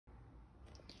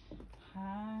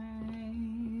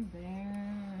Hi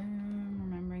there.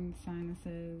 Remembering the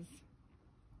sinuses.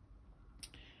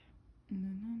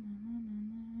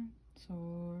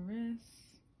 Taurus.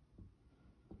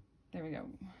 There we go.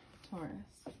 Taurus.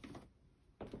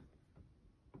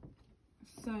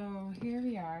 So here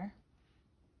we are.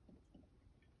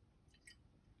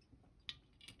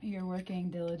 You're working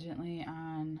diligently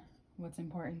on what's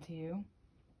important to you.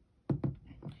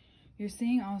 You're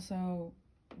seeing also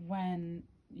when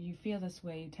you feel this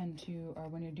way, you tend to, or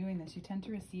when you're doing this, you tend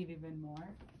to receive even more.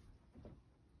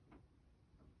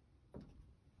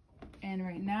 And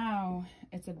right now,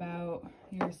 it's about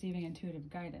you receiving intuitive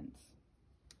guidance.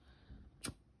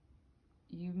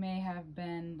 You may have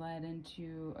been led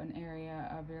into an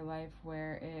area of your life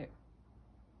where it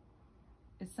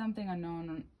is something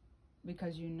unknown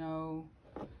because you know,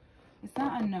 it's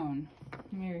not unknown.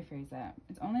 Let me rephrase that.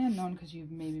 It's only unknown because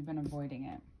you've maybe been avoiding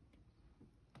it.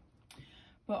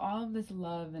 But all of this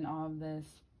love and all of this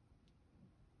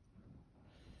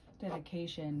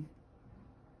dedication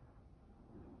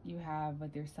you have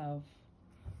with yourself,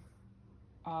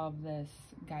 all of this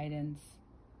guidance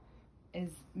is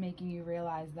making you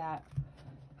realize that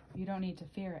you don't need to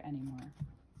fear it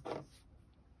anymore.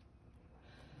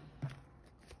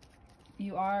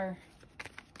 You are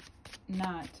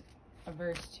not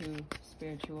averse to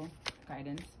spiritual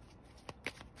guidance.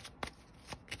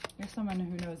 You're someone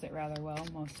who knows it rather well,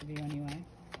 most of you anyway.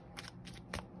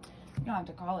 You don't have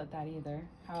to call it that either.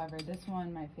 However, this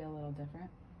one might feel a little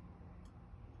different.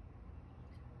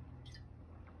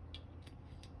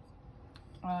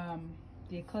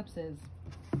 The eclipses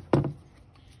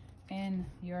in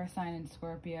your sign in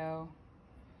Scorpio,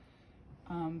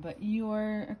 but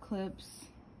your eclipse,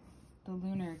 the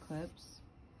lunar eclipse,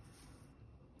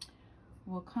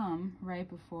 will come right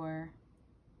before,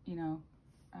 you know,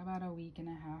 about a week and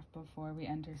a half before we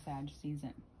enter Sag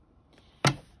season.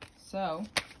 So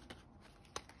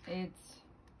it's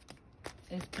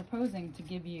proposing to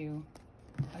give you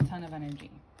a ton of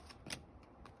energy.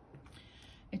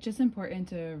 It's just important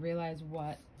to realize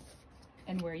what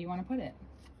and where you want to put it.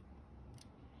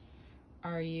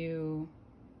 Are you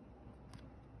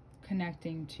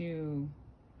connecting to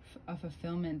a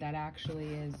fulfillment that actually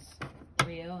is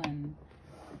real and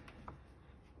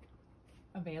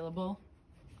available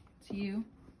to you?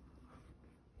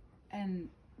 And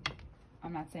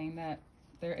I'm not saying that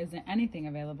there isn't anything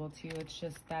available to you, it's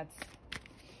just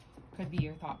could be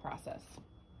your thought process.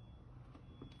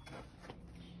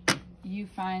 You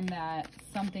find that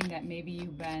something that maybe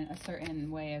you've been a certain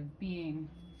way of being,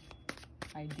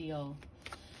 ideal,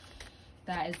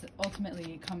 that is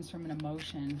ultimately comes from an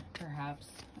emotion, perhaps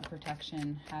a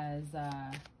protection,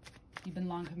 you've been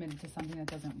long committed to something that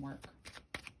doesn't work,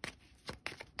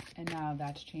 and now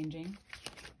that's changing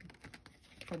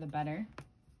for the better.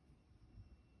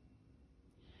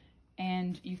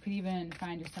 And you could even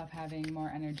find yourself having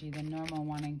more energy than normal,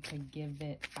 wanting to give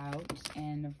it out,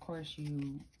 and of course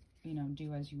you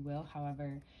do as you will.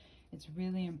 However, it's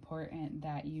really important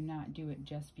that you not do it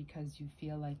just because you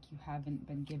feel like you haven't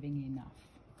been giving enough.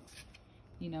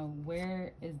 You know,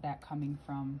 where is that coming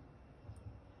from?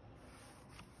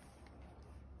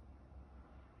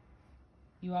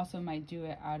 You also might do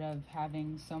it out of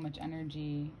having so much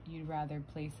energy, you'd rather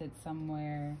place it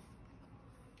somewhere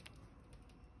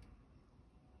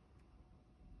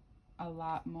a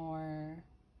lot more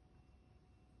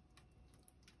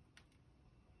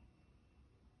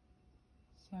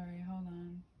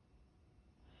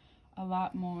a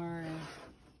lot more,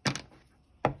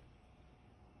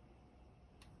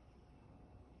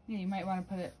 you might want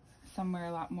to put it somewhere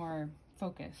a lot more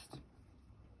focused.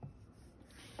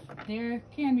 There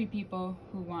can be people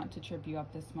who want to trip you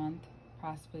up this month,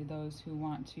 possibly those who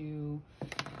want to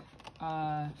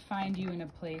find you in a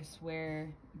place where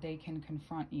they can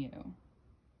confront you.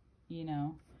 You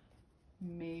know,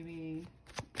 maybe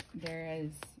there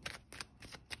is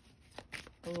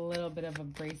a little bit of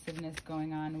abrasiveness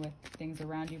going on with things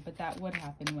around you, but that would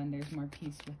happen when there's more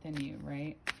peace within you,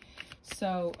 right?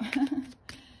 So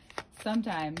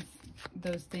sometimes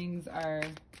those things are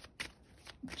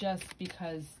just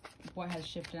because what has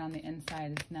shifted on the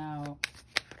inside is now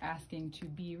asking to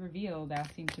be revealed,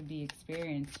 asking to be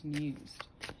experienced and used.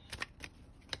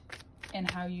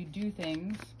 And how you do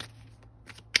things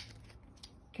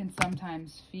can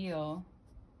sometimes feel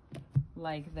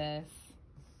like this,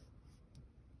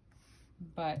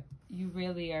 but you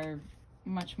really are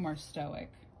much more stoic.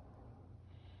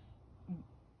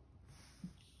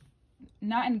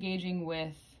 Not engaging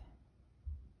with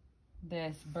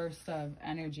this burst of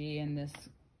energy and this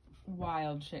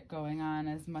wild shit going on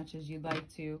as much as you'd like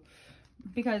to,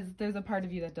 because there's a part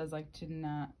of you that does like to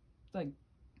not like,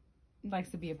 likes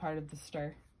to be a part of the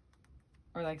stir,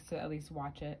 or likes to at least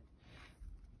watch it.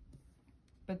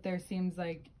 But there seems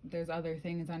like there's other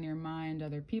things on your mind,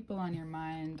 other people on your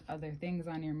mind, other things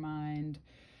on your mind,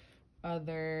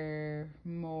 other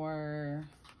more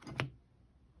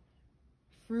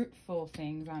fruitful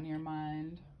things on your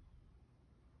mind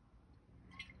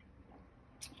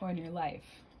or in your life.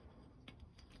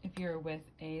 If you're with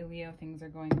a Leo, things are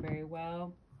going very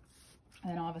well.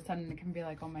 And then all of a sudden it can be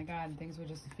like, oh my God, things were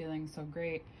just feeling so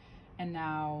great. And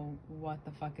now what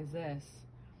the fuck is this?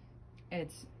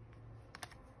 It's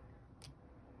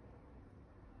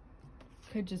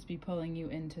could just be pulling you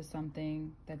into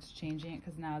something that's changing it,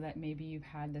 because now that maybe you've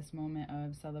had this moment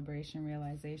of celebration,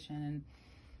 realization, and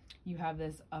you have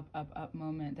this up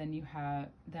moment, then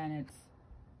it's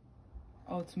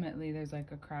ultimately there's like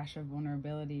a crash of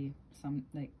vulnerability, some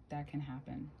like that can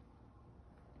happen.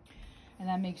 And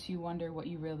that makes you wonder what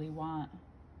you really want.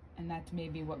 And that's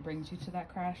maybe what brings you to that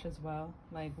crash as well.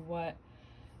 Like, what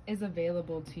is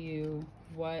available to you?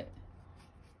 What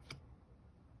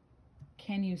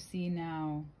can you see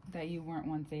now that you weren't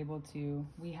once able to?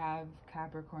 We have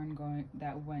Capricorn going,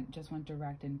 that just went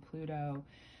direct in Pluto.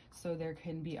 So there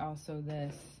can be also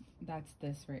this, that's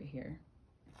this right here.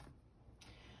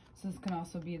 So this can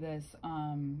also be this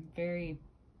very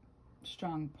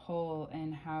strong pull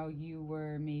in how you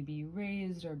were maybe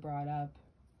raised or brought up,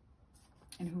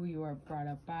 and who you are brought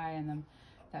up by, and then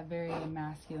that very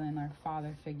masculine or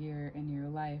father figure in your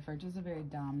life, or just a very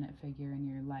dominant figure in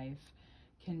your life,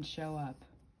 can show up,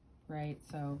 right?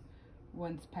 So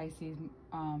once Pisces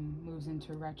moves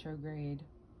into retrograde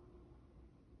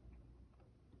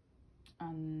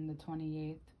on the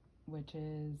 28th, which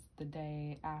is the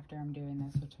day after I'm doing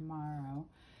this, so tomorrow,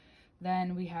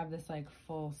 then we have this like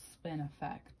full spin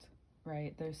effect,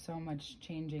 right? There's so much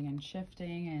changing and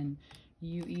shifting, and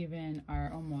you even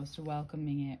are almost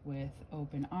welcoming it with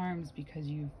open arms because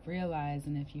you've realized,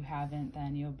 and if you haven't,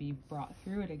 then you'll be brought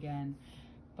through it again.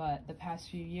 But the past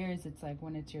few years, it's like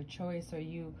when it's your choice, or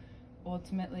you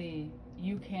ultimately,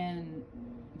 you can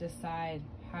decide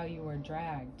how you are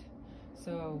dragged.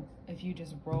 So if you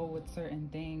just roll with certain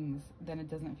things, then it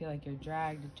doesn't feel like you're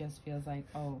dragged. It just feels like,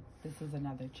 oh, this is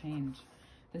another change.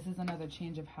 This is another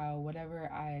change of how whatever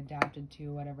I adapted to,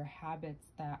 whatever habits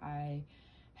that I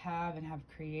have and have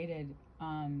created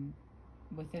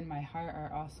within my heart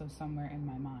are also somewhere in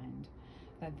my mind.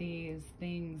 That these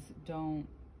things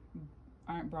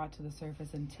aren't brought to the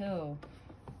surface until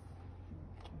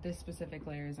this specific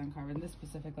layer is uncovered, this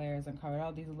specific layer is uncovered.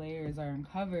 All these layers are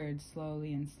uncovered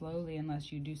slowly and slowly,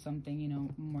 unless you do something, you know,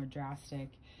 more drastic.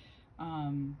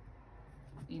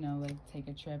 You know, like take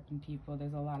a trip, and people,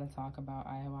 there's a lot of talk about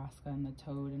ayahuasca and the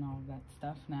toad and all of that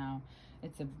stuff now.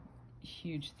 It's a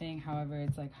huge thing. However,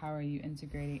 it's like, how are you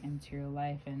integrating into your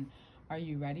life, and are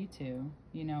you ready to,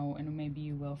 you know, and maybe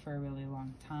you will for a really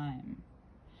long time.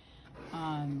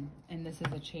 And this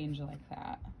is a change like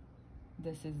that.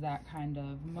 This is that kind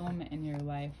of moment in your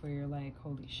life where you're like,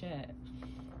 holy shit,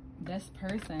 this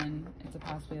person, it's a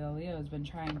possibility that Leo has been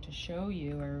trying to show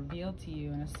you or reveal to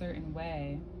you in a certain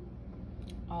way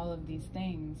all of these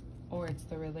things, or it's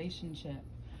the relationship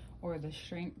or the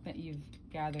strength that you've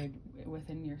gathered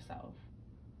within yourself.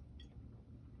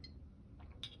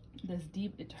 This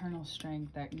deep eternal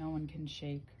strength that no one can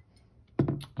shake.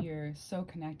 You're so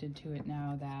connected to it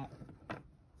now that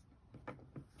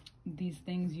these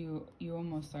things you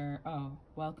almost are, oh,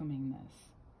 welcoming this.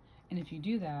 And if you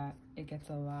do that, it gets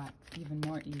a lot even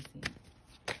more easy,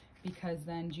 because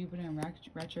then Jupiter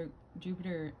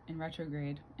in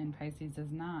retrograde in Pisces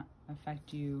does not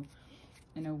affect you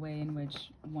in a way in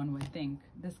which one would think.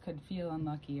 This could feel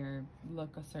unlucky or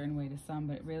look a certain way to some,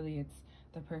 but really it's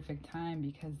the perfect time,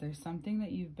 because there's something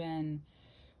that you've been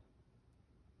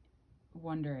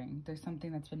wondering. There's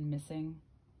something that's been missing.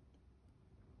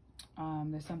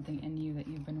 There's something in you that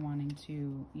you've been wanting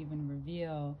to even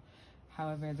reveal.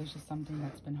 However, there's just something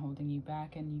that's been holding you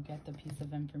back, and you get the piece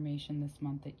of information this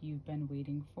month that you've been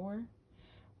waiting for.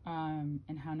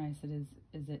 And how nice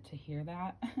is it to hear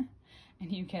that?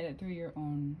 And you get it through your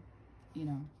own, you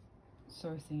know,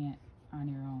 sourcing it on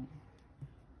your own.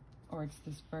 Or it's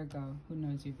this Virgo who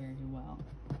knows you very well.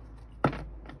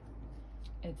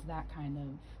 It's that kind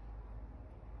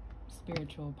of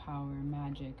spiritual power,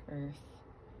 magic, earth,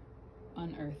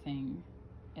 unearthing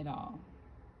it all.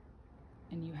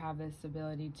 And you have this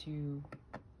ability to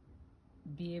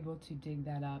be able to dig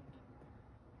that up,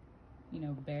 you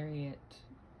know, bury it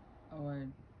or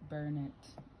burn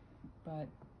it. But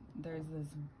there's this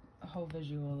whole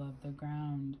visual of the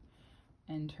ground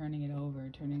and turning it over,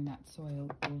 turning that soil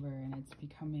over, and it's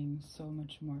becoming so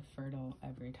much more fertile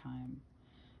every time.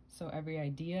 So every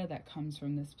idea that comes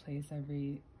from this place,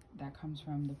 that comes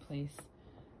from the place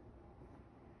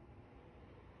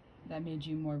that made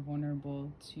you more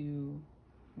vulnerable to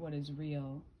what is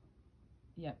real,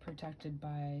 yet protected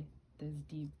by this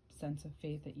deep sense of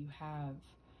faith that you have,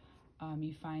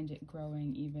 you find it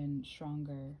growing even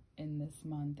stronger in this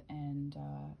month, and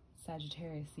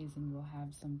Sagittarius season will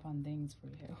have some fun things for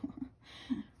you.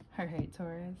 All right,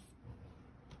 Taurus,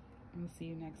 we'll see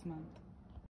you next month.